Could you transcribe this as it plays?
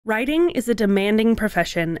Writing is a demanding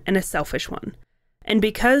profession and a selfish one. And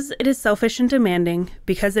because it is selfish and demanding,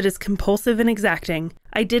 because it is compulsive and exacting,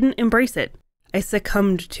 I didn't embrace it. I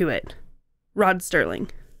succumbed to it. Rod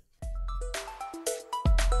Sterling.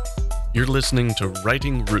 You're listening to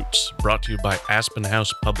Writing Roots, brought to you by Aspen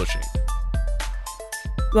House Publishing.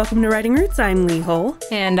 Welcome to Writing Roots. I'm Leigh Hull.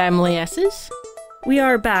 And I'm Leigh Esses. We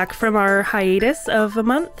are back from our hiatus of a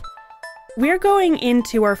month. We're going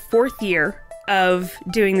into our 4th year of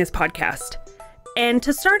doing this podcast. And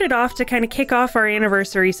to start it off, to kind of kick off our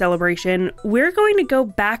anniversary celebration, we're going to go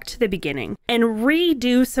back to the beginning and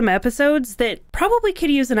redo some episodes that probably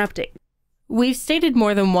could use an update. We've stated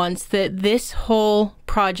more than once that this whole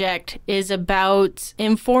project is about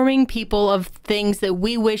informing people of things that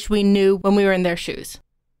we wish we knew when we were in their shoes.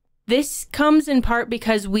 This comes in part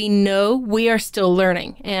because we know we are still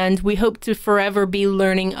learning, and we hope to forever be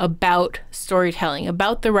learning about storytelling,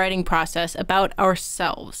 about the writing process, about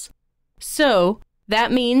ourselves. So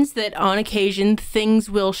that means that on occasion, things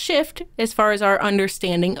will shift as far as our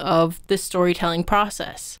understanding of the storytelling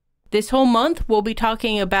process. This whole month, we'll be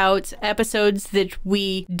talking about episodes that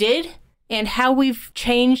we did and how we've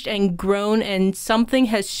changed and grown, and something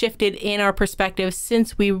has shifted in our perspective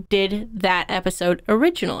since we did that episode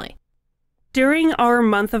originally. During our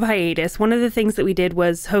month of hiatus, one of the things that we did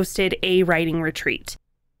was hosted a writing retreat.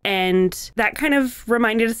 And that kind of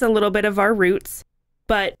reminded us a little bit of our roots.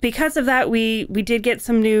 But because of that, we did get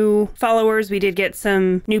some new followers. We did get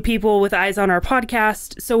some new people with eyes on our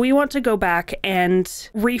podcast. So we want to go back and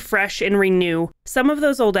refresh and renew some of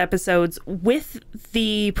those old episodes with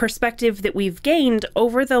the perspective that we've gained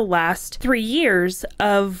over the last 3 years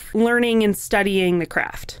of learning and studying the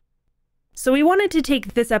craft. So we wanted to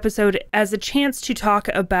take this episode as a chance to talk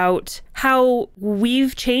about how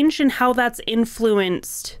we've changed and how that's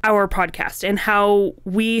influenced our podcast, and how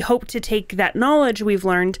we hope to take that knowledge we've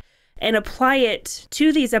learned and apply it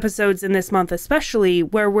to these episodes in this month, especially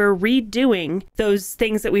where we're redoing those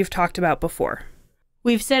things that we've talked about before.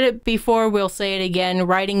 We've said it before, we'll say it again.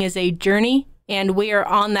 Writing is a journey, and we are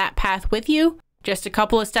on that path with you, just a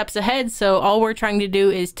couple of steps ahead. So all we're trying to do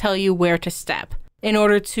is tell you where to step in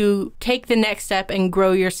order to take the next step and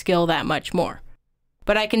grow your skill that much more.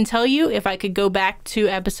 But I can tell you, if I could go back to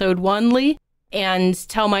episode 1, Leigh, and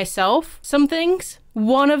tell myself some things,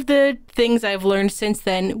 one of the things I've learned since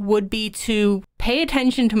then would be to pay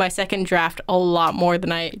attention to my second draft a lot more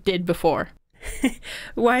than I did before.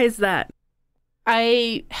 Why is that?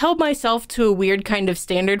 I held myself to a weird kind of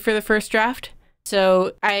standard for the first draft.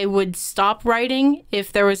 So I would stop writing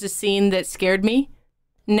if there was a scene that scared me.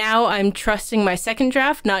 Now I'm trusting my second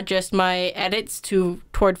draft, not just my edits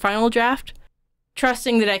toward final draft.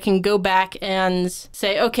 Trusting that I can go back and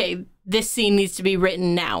say, okay, this scene needs to be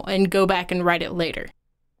written now, and go back and write it later.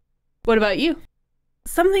 What about you?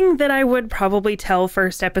 Something that I would probably tell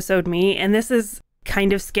first episode me, and this is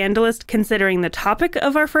kind of scandalous considering the topic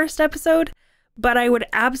of our first episode, but I would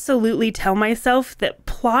absolutely tell myself that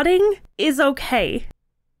plotting is okay.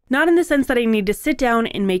 Not in the sense that I need to sit down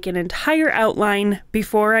and make an entire outline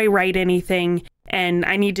before I write anything, and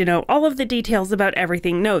I need to know all of the details about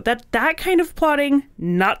everything. No, that kind of plotting,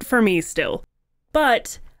 not for me still.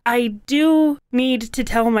 But I do need to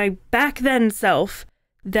tell my back then self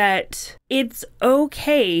that it's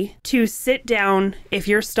okay to sit down if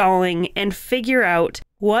you're stalling and figure out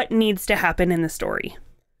what needs to happen in the story.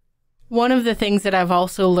 One of the things that I've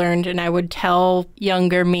also learned, and I would tell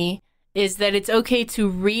younger me, is that it's okay to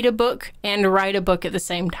read a book and write a book at the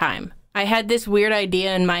same time. I had this weird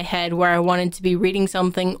idea in my head where I wanted to be reading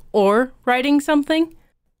something or writing something.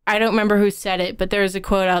 I don't remember who said it, but there's a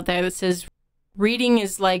quote out there that says, reading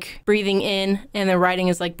is like breathing in and the writing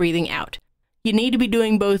is like breathing out. You need to be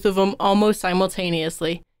doing both of them almost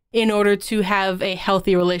simultaneously in order to have a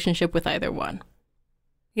healthy relationship with either one.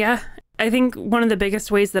 Yeah, I think one of the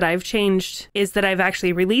biggest ways that I've changed is that I've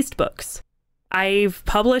actually released books. I've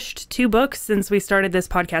published 2 books since we started this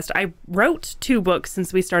podcast. I wrote 2 books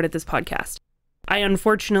since we started this podcast. I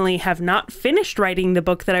unfortunately have not finished writing the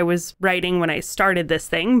book that I was writing when I started this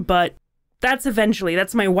thing, but that's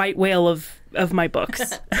my white whale of my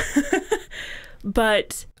books.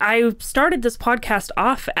 But I started this podcast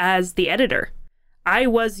off as the editor. I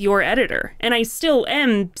was your editor, and I still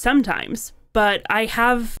am sometimes, but I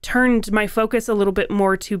have turned my focus a little bit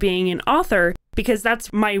more to being an author because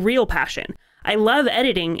that's my real passion. I love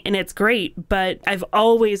editing and it's great, but I've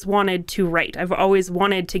always wanted to write. I've always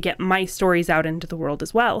wanted to get my stories out into the world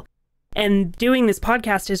as well. And doing this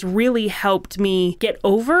podcast has really helped me get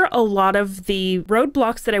over a lot of the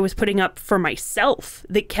roadblocks that I was putting up for myself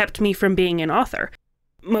that kept me from being an author.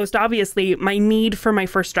 Most obviously, my need for my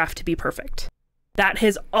first draft to be perfect. That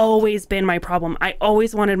has always been my problem. I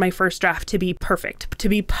always wanted my first draft to be perfect, to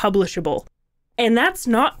be publishable. And that's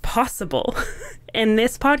not possible. And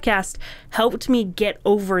this podcast helped me get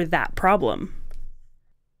over that problem.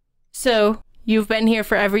 So, you've been here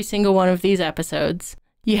for every single one of these episodes.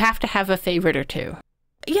 You have to have a favorite or two.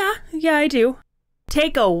 Yeah, I do.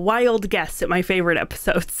 Take a wild guess at my favorite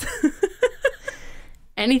episodes.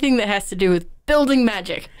 Anything that has to do with building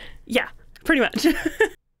magic. Yeah, pretty much.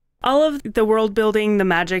 All of the world building, the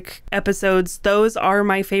magic episodes, those are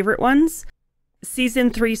my favorite ones. Season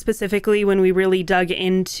 3 specifically, when we really dug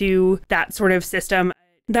into that sort of system,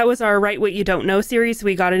 that was our Write What You Don't Know series.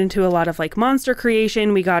 We got into a lot of like monster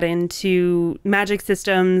creation. We got into magic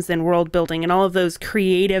systems and world building and all of those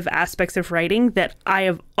creative aspects of writing that I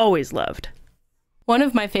have always loved. One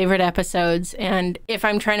of my favorite episodes, and if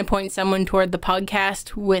I'm trying to point someone toward the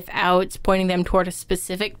podcast without pointing them toward a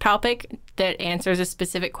specific topic that answers a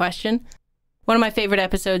specific question, one of my favorite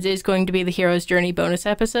episodes is going to be the Hero's Journey bonus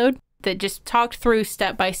episode that just talked through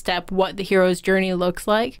step by step what the hero's journey looks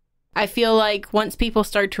like. I feel like once people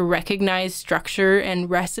start to recognize structure and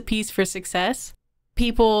recipes for success,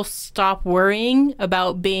 people stop worrying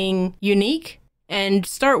about being unique and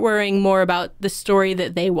start worrying more about the story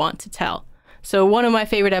that they want to tell. So one of my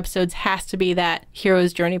favorite episodes has to be that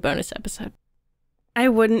Hero's Journey bonus episode. I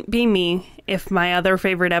wouldn't be me if my other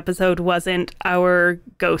favorite episode wasn't our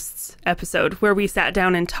Ghosts episode, where we sat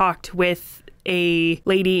down and talked with a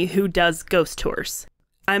lady who does ghost tours.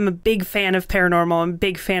 I'm a big fan of paranormal. I'm a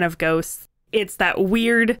big fan of ghosts. It's that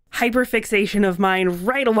weird hyperfixation of mine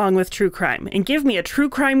right along with true crime. And give me a true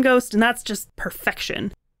crime ghost and that's just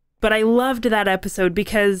perfection. But I loved that episode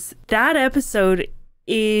because that episode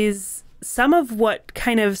is some of what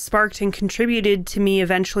kind of sparked and contributed to me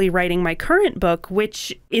eventually writing my current book,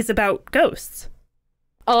 which is about ghosts.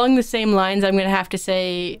 Along the same lines, I'm going to have to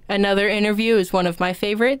say another interview is one of my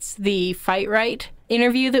favorites, the Fight Right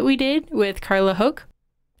interview that we did with Carla Hook.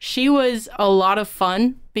 She was a lot of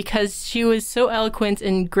fun because she was so eloquent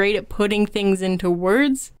and great at putting things into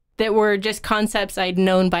words that were just concepts I'd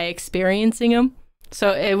known by experiencing them.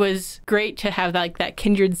 So it was great to have that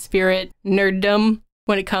kindred spirit nerddom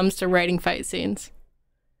when it comes to writing fight scenes.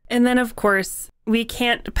 And then, of course, we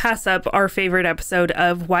can't pass up our favorite episode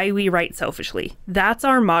of Why We Write Selfishly. That's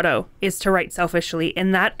our motto, is to write selfishly.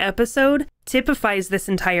 And that episode typifies this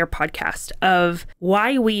entire podcast of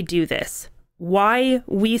why we do this, why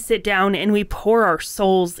we sit down and we pour our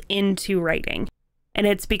souls into writing. And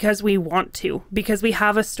it's because we want to, because we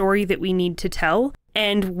have a story that we need to tell,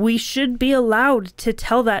 and we should be allowed to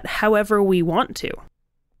tell that however we want to.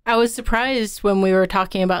 I was surprised when we were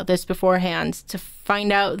talking about this beforehand to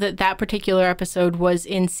find out that that particular episode was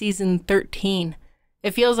in season 13.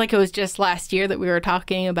 It feels like it was just last year that we were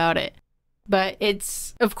talking about it. But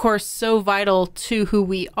it's, of course, so vital to who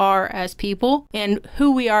we are as people and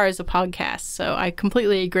who we are as a podcast. So I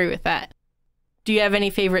completely agree with that. Do you have any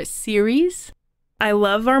favorite series? I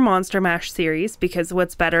love our Monster Mash series because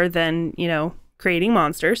what's better than, creating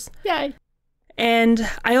monsters? Yay. And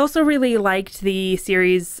I also really liked the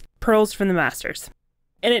series Pearls from the Masters.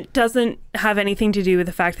 And it doesn't have anything to do with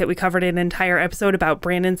the fact that we covered an entire episode about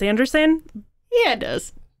Brandon Sanderson. Yeah, it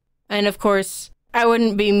does. And of course, I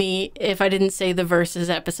wouldn't be me if I didn't say the Versus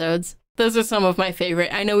episodes. Those are some of my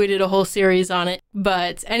favorite. I know we did a whole series on it,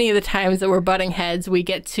 but any of the times that we're butting heads, we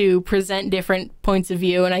get to present different points of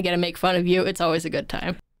view and I get to make fun of you. It's always a good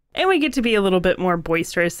time. And we get to be a little bit more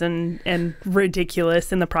boisterous and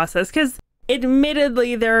ridiculous in the process because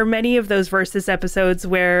admittedly, there are many of those Versus episodes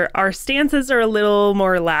where our stances are a little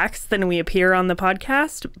more lax than we appear on the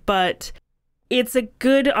podcast, but it's a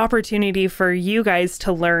good opportunity for you guys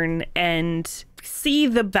to learn and see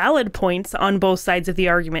the valid points on both sides of the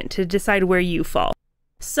argument to decide where you fall.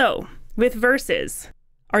 So, with Versus,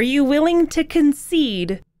 are you willing to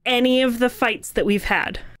concede any of the fights that we've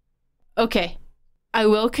had? Okay, I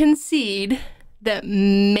will concede that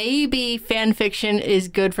maybe fan fiction is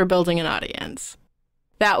good for building an audience.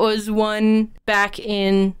 That was one back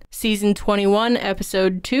in season 21,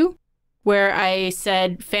 episode 2, where I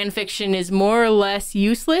said fan fiction is more or less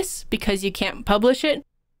useless because you can't publish it.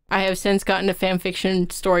 I have since gotten a fan fiction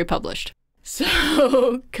story published.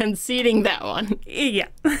 So, conceding that one. Yeah.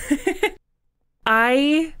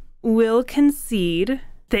 I will concede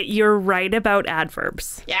that you're right about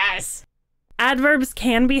adverbs. Yes! Adverbs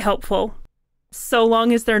can be helpful, so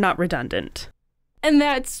long as they're not redundant. And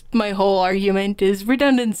that's my whole argument, is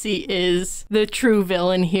redundancy is the true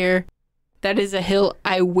villain here. That is a hill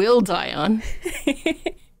I will die on.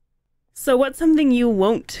 So what's something you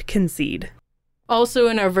won't concede? Also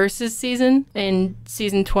in our Versus season, in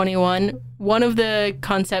season 21, one of the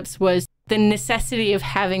concepts was the necessity of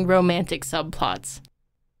having romantic subplots.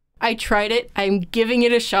 I tried it. I'm giving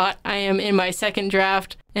it a shot. I am in my second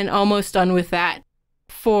draft and almost done with that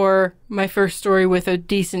for my first story with a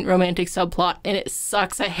decent romantic subplot, and it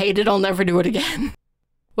sucks. I hate it. I'll never do it again.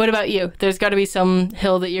 What about you? There's got to be some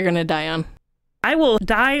hill that you're going to die on. I will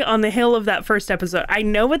die on the hill of that first episode. I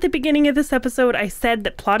know at the beginning of this episode I said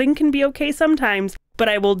that plotting can be okay sometimes, but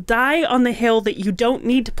I will die on the hill that you don't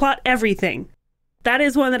need to plot everything. That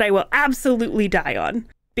is one that I will absolutely die on.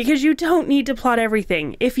 Because you don't need to plot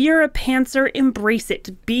everything. If you're a pantser, embrace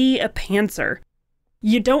it. Be a pantser.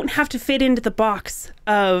 You don't have to fit into the box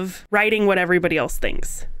of writing what everybody else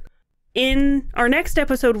thinks. In our next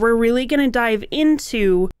episode, we're really going to dive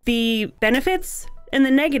into the benefits and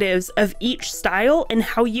the negatives of each style and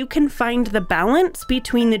how you can find the balance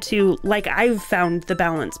between the two, like I've found the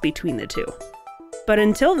balance between the two. But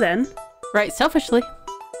until then, write selfishly.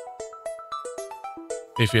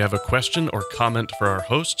 If you have a question or comment for our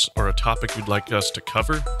hosts or a topic you'd like us to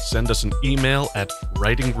cover, send us an email at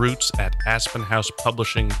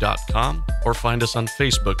writingroots@aspenhousepublishing.com or find us on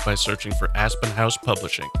Facebook by searching for Aspen House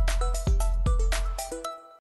Publishing.